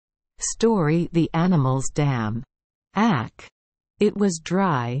Story: The Animals' Dam. Ack! It was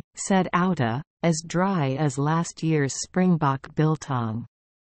dry, said Outa, as dry as last year's springbok biltong.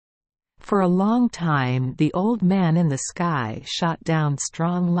 For a long time the old man in the sky shot down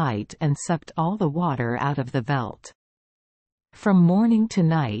strong light and sucked all the water out of the veldt. From morning to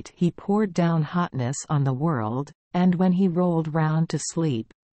night he poured down hotness on the world, and when he rolled round to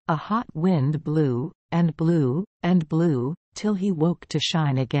sleep, a hot wind blew, and blew, and blew, till he woke to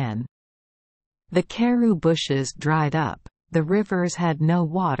shine again. The karoo bushes dried up, the rivers had no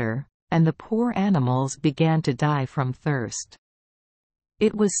water, and the poor animals began to die from thirst.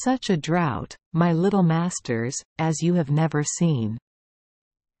 It was such a drought, my little masters, as you have never seen.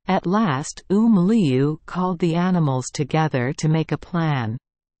 At last Liu called the animals together to make a plan.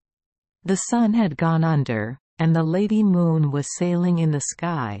 The sun had gone under, and the Lady Moon was sailing in the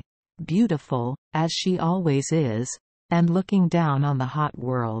sky, beautiful, as she always is, and looking down on the hot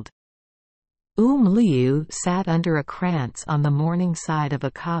world. Liu sat under a krantz on the morning side of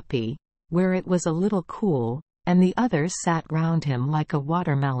a koppie, where it was a little cool, and the others sat round him like a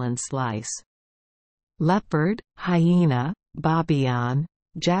watermelon slice. Leopard, hyena, babian,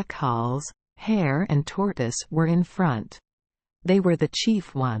 jackals, hare and tortoise were in front. They were the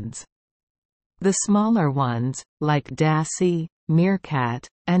chief ones. The smaller ones, like dassie, meerkat,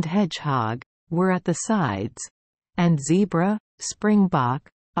 and hedgehog, were at the sides, and zebra, springbok,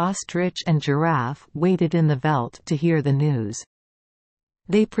 ostrich and giraffe waited in the veldt to hear the news.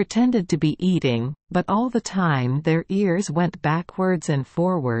 They pretended to be eating, but all the time their ears went backwards and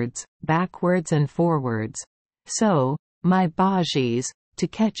forwards, so, my bajies, to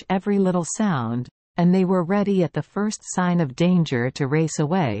catch every little sound, and they were ready at the first sign of danger to race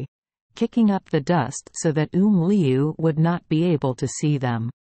away, kicking up the dust so that Liu would not be able to see them.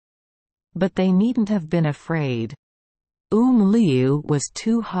 But they needn't have been afraid. Liu was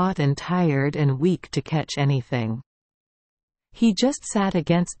too hot and tired and weak to catch anything. He just sat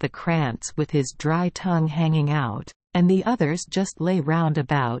against the krantz with his dry tongue hanging out, and the others just lay round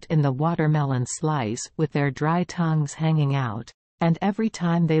about in the watermelon slice with their dry tongues hanging out, and every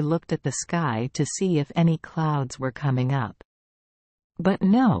time they looked at the sky to see if any clouds were coming up. But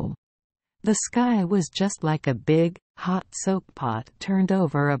no. The sky was just like a big, hot soakpot turned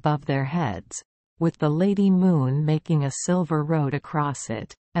over above their heads, with the Lady Moon making a silver road across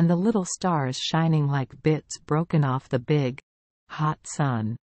it, and the little stars shining like bits broken off the big, hot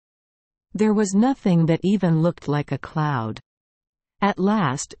sun. There was nothing that even looked like a cloud. At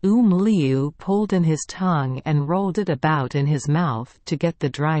last Liu pulled in his tongue and rolled it about in his mouth to get the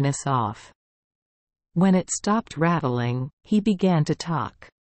dryness off. When it stopped rattling, he began to talk.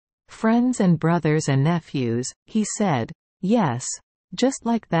 "Friends and brothers and nephews," he said. Yes, just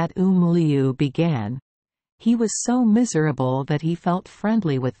like that Liu began. He was so miserable that he felt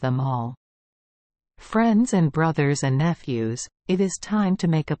friendly with them all. "Friends and brothers and nephews, it is time to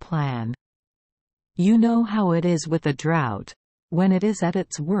make a plan. You know how it is with a drought. When it is at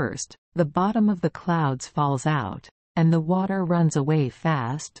its worst, the bottom of the clouds falls out, and the water runs away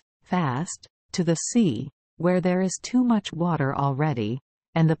fast, to the sea, where there is too much water already,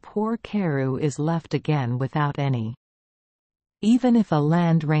 and the poor karoo is left again without any. Even if a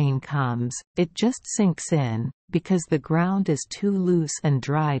land rain comes, it just sinks in, because the ground is too loose and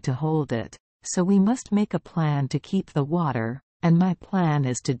dry to hold it, so we must make a plan to keep the water, and my plan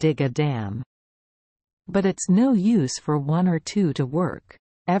is to dig a dam. But it's no use for one or two to work.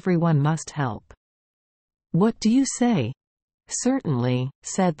 Everyone must help. What do you say?" "Certainly,"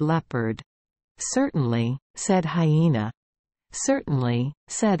 said Leopard. "Certainly," said Hyena. "Certainly,"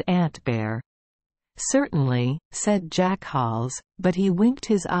 said Antbear. "Certainly," said Jackals, but he winked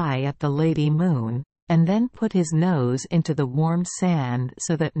his eye at the Lady Moon, and then put his nose into the warm sand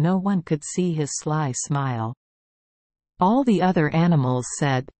so that no one could see his sly smile. All the other animals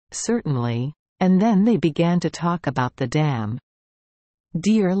said, "Certainly," and then they began to talk about the dam.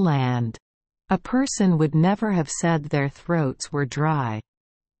 Dear land! A person would never have said their throats were dry.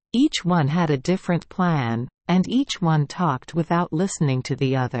 Each one had a different plan, and each one talked without listening to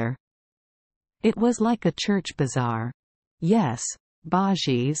the other. It was like a church bazaar. Yes,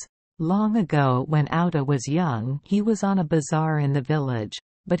 bajies. Long ago when Outa was young he was on a bazaar in the village,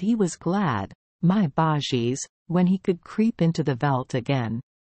 but he was glad, my bajies, when he could creep into the veldt again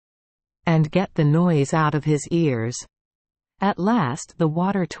and get the noise out of his ears. At last the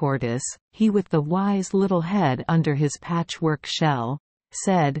water tortoise, he with the wise little head under his patchwork shell,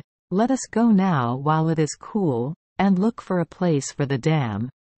 said, "Let us go now while it is cool, and look for a place for the dam."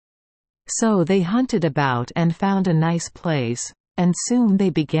 So they hunted about and found a nice place, and soon they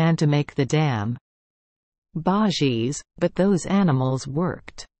began to make the dam. Bajies, but those animals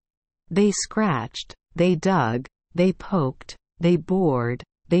worked. They scratched, they dug, they poked, they bored,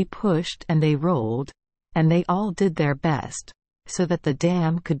 they pushed and they rolled, and they all did their best, so that the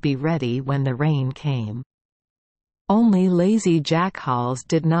dam could be ready when the rain came. Only lazy Jack Halls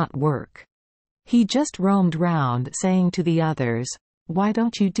did not work. He just roamed round saying to the others, "Why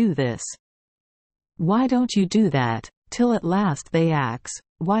don't you do this? Why don't you do that?" till at last they asked,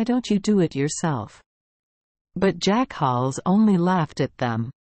 "Why don't you do it yourself?" But Jack Halls only laughed at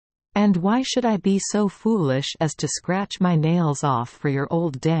them. "And why should I be so foolish as to scratch my nails off for your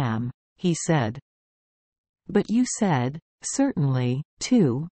old dam?" he said. "But you said, 'Certainly,'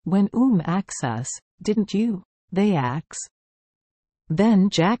 too, when asked us, didn't you?" they asked. Then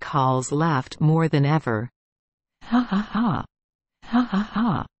Jack Halls laughed more than ever. "Ha ha ha! Ha ha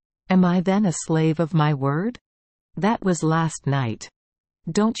ha! Am I then a slave of my word? That was last night.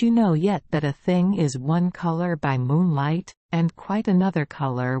 Don't you know yet that a thing is one color by moonlight, and quite another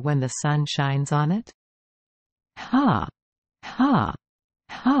color when the sun shines on it? Ha! Ha!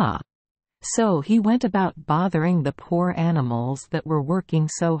 Ha!" So he went about bothering the poor animals that were working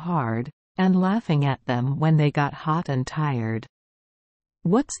so hard, and laughing at them when they got hot and tired.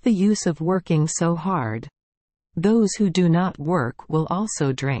 What's the use of working so hard? Those who do not work will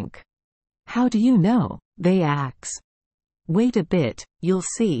also drink. How do you know? They asked. Wait a bit, you'll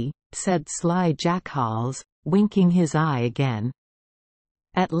see, said sly Jack Halls, winking his eye again.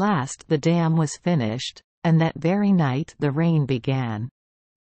 At last the dam was finished, and that very night the rain began.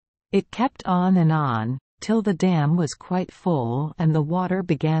 It kept on, till the dam was quite full and the water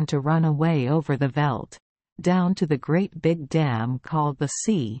began to run away over the veldt, down to the great big dam called the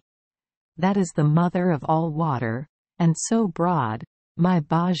sea. That is the mother of all water, and so broad, my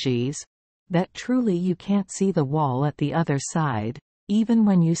Bajis, that truly you can't see the wall at the other side, even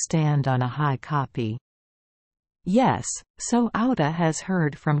when you stand on a high kopje. Yes, so Outa has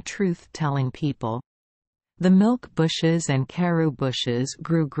heard from truth-telling people. The milk bushes and carew bushes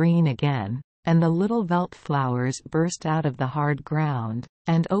grew green again, and the little veldt flowers burst out of the hard ground,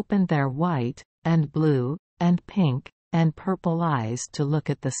 and opened their white, and blue, and pink, and purple eyes to look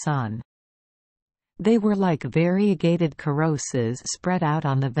at the sun. They were like variegated karosses spread out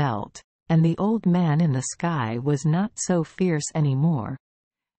on the veldt, and the old man in the sky was not so fierce any more.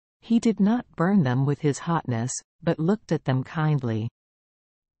 He did not burn them with his hotness, but looked at them kindly.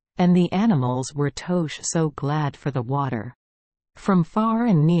 And the animals were so glad for the water. From far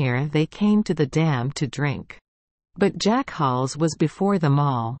and near they came to the dam to drink. But Jack Halls was before them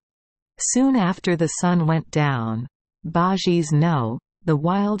all. Soon after the sun went down. Bajis know, the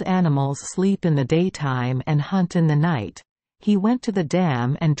wild animals sleep in the daytime and hunt in the night. He went to the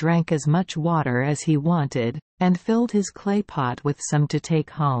dam and drank as much water as he wanted, and filled his clay pot with some to take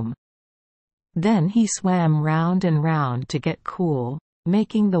home. Then he swam round and round to get cool,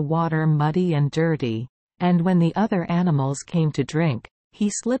 making the water muddy and dirty, and when the other animals came to drink, he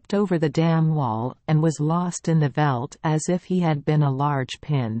slipped over the dam wall and was lost in the veldt as if he had been a large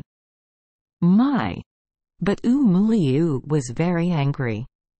pin. My! But Liu was very angry.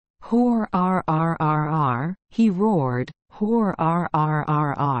 Hor r, he roared, hor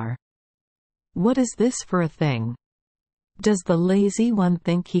r. What is this for a thing? Does the lazy one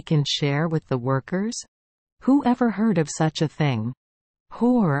think he can share with the workers? Who ever heard of such a thing?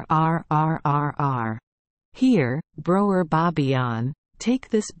 Hor r. Here, Broer Babian, take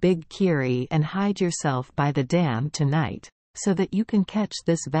this big kiri and hide yourself by the dam tonight, so that you can catch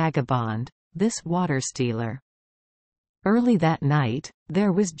this vagabond, this water stealer. Early that night,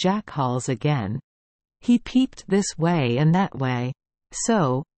 there was Jack Halls again. He peeped this way and that way.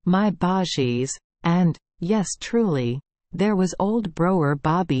 So, my Bajis, and, yes truly, there was old Broer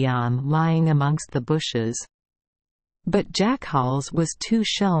Babian lying amongst the bushes. But Jack Halls was too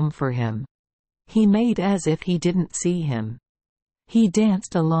shelm for him. He made as if he didn't see him. He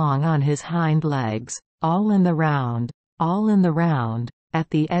danced along on his hind legs, all in the round, at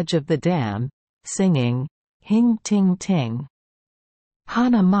the edge of the dam, singing, hing ting ting.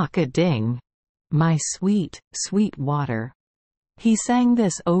 Hana maka ding. My sweet, sweet water. He sang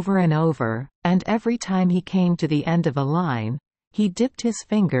this over and over, and every time he came to the end of a line, he dipped his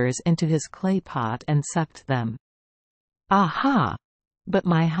fingers into his clay pot and sucked them. Aha! But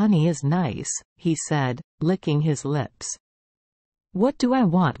my honey is nice, he said, licking his lips. What do I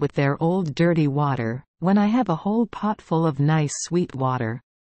want with their old dirty water, when I have a whole pot full of nice sweet water?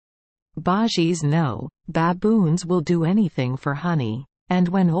 Bajis know, baboons will do anything for honey, and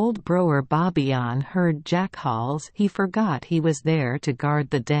when old Broer Babian heard Jack Halls he forgot he was there to guard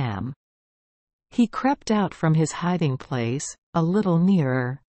the dam. He crept out from his hiding place, a little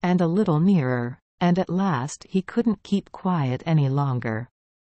nearer, and at last he couldn't keep quiet any longer.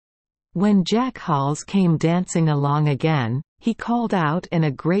 When Jack Halls came dancing along again, he called out in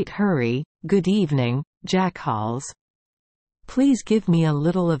a great hurry, "Good evening, Jack Halls. Please give me a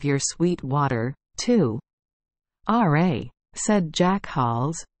little of your sweet water, too." "R.A.," said Jack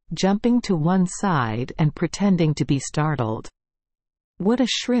Halls, jumping to one side and pretending to be startled. "What a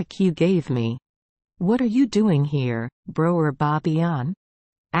shriek you gave me. What are you doing here, Broer Babiaan?"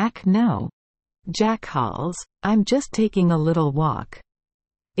 "Ack no, Jack Halls, I'm just taking a little walk.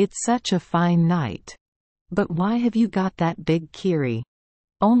 It's such a fine night. But why have you got that big kiri?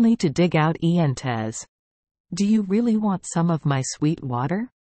 Only to dig out Ientes. Do you really want some of my sweet water?"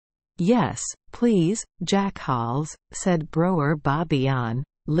 "Yes, please, Jack Halls," said Broer Babiaan,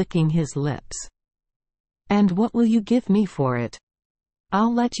 licking his lips. "And what will you give me for it?"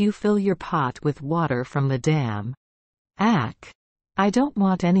 "I'll let you fill your pot with water from the dam." "Ack! I don't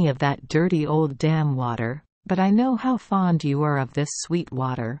want any of that dirty old dam water, but I know how fond you are of this sweet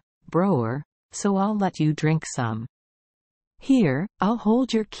water, Broer, so I'll let you drink some. Here, I'll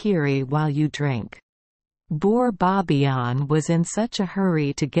hold your kiri while you drink." Broer Babiaan was in such a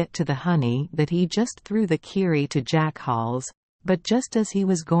hurry to get to the honey that he just threw the kiri to Jack Halls, but just as he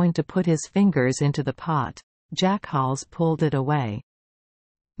was going to put his fingers into the pot, Jack Halls pulled it away.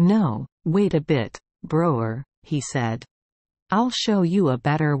 "No, wait a bit, Broer," he said. "I'll show you a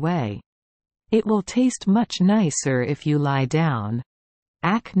better way. It will taste much nicer if you lie down."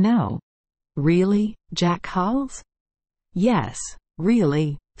 "Ack no. Really, Jack Halls?" "Yes,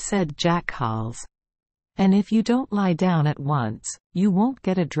 really," said Jack Halls. "And if you don't lie down at once, you won't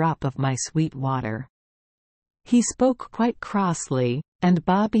get a drop of my sweet water." He spoke quite crossly, and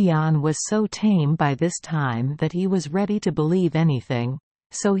Babiaan was so tame by this time that he was ready to believe anything,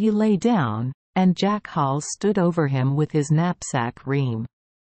 so he lay down, and Jack Halls stood over him with his knapsack reim.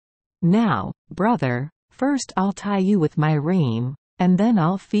 "Now, brother, first I'll tie you with my reim, and then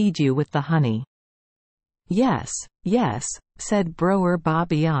I'll feed you with the honey." "Yes, yes," said Broer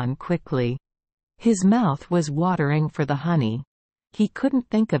Babiaan quickly. His mouth was watering for the honey. He couldn't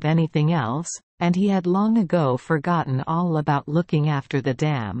think of anything else, and he had long ago forgotten all about looking after the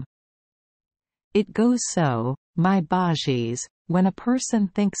dam. It goes so, my Bajes, when a person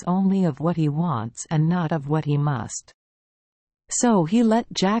thinks only of what he wants and not of what he must. So he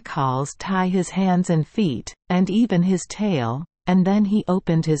let Jack Halls tie his hands and feet, and even his tail, and then he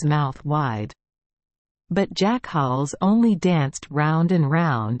opened his mouth wide. But Jack Halls only danced round and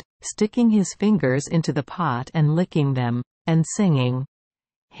round, sticking his fingers into the pot and licking them, and singing,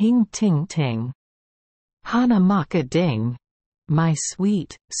 "Hing ting ting. Hana maka ding. My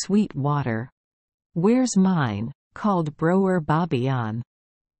sweet, sweet water. Where's mine?" called Broer Babiaan.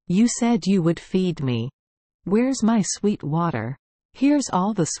 "You said you would feed me. Where's my sweet water?" "Here's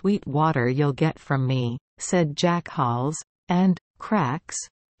all the sweet water you'll get from me," said Jack Halls, and, cracks,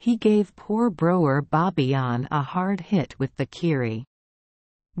 he gave poor Broer Babiaan a hard hit with the kiri.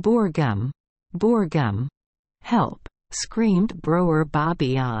 "Boorgum! Boorgum! Help!" screamed Broer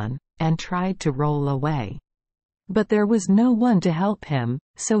Babiaan, and tried to roll away. But there was no one to help him,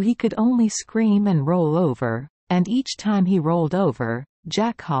 so he could only scream and roll over, and each time he rolled over,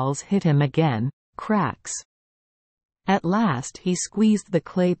 Jack Halls hit him again, cracks. At last he squeezed the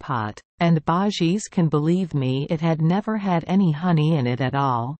clay pot, and Bajes can believe me it had never had any honey in it at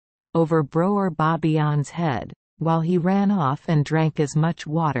all, over Broer Babiaan's head, while he ran off and drank as much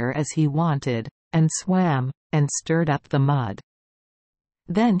water as he wanted, and swam, and stirred up the mud.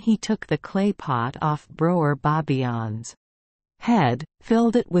 Then he took the clay pot off Broer Babiaan's head,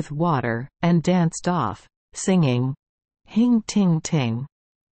 filled it with water, and danced off, singing, "Hing ting ting.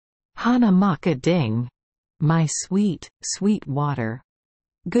 Hana maka ding. My sweet, sweet water.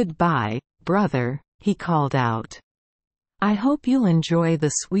 Goodbye, brother," he called out. "I hope you'll enjoy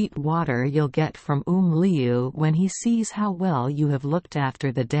the sweet water you'll get from Liu when he sees how well you have looked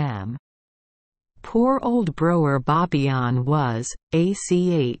after the dam." Poor old Broer Babiaan was,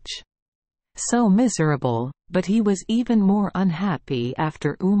 so miserable, but he was even more unhappy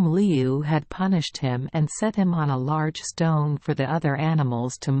after Liu had punished him and set him on a large stone for the other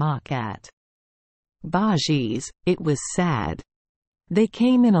animals to mock at. Bajes, it was sad. They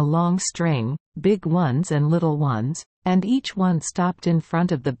came in a long string, big ones and little ones, and each one stopped in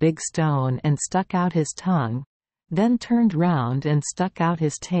front of the big stone and stuck out his tongue, then turned round and stuck out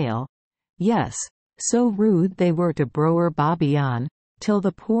his tail. Yes, so rude they were to Broer Babiaan, till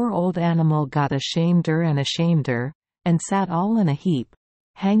the poor old animal got ashameder and ashameder, and sat all in a heap,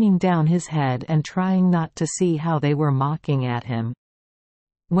 hanging down his head and trying not to see how they were mocking at him.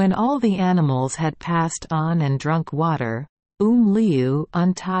 When all the animals had passed on and drunk water, Liu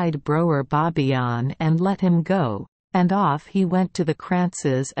untied Broer Babiaan and let him go, And off he went to the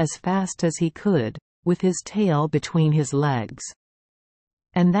kranzes as fast as he could, with his tail between his legs.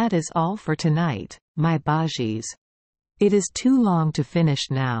 And that is all for tonight, my Bajis. It is too long to finish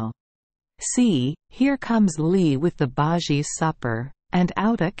now. See, here comes Lee with the Baji's supper, and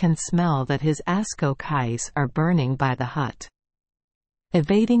Auda can smell that his askokais are burning by the hut.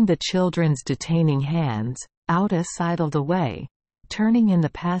 Evading the children's detaining hands, Auda sidled away, turning in the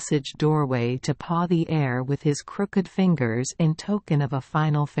passage doorway to paw the air with his crooked fingers in token of a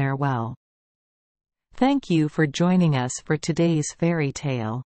final farewell. Thank you for joining us for today's fairy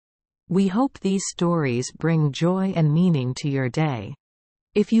tale. We hope these stories bring joy and meaning to your day.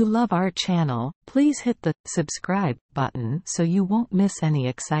 If you love our channel, please hit the subscribe button so you won't miss any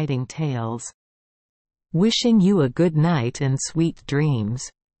exciting tales. Wishing you a good night and sweet dreams.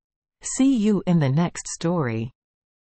 See you in the next story.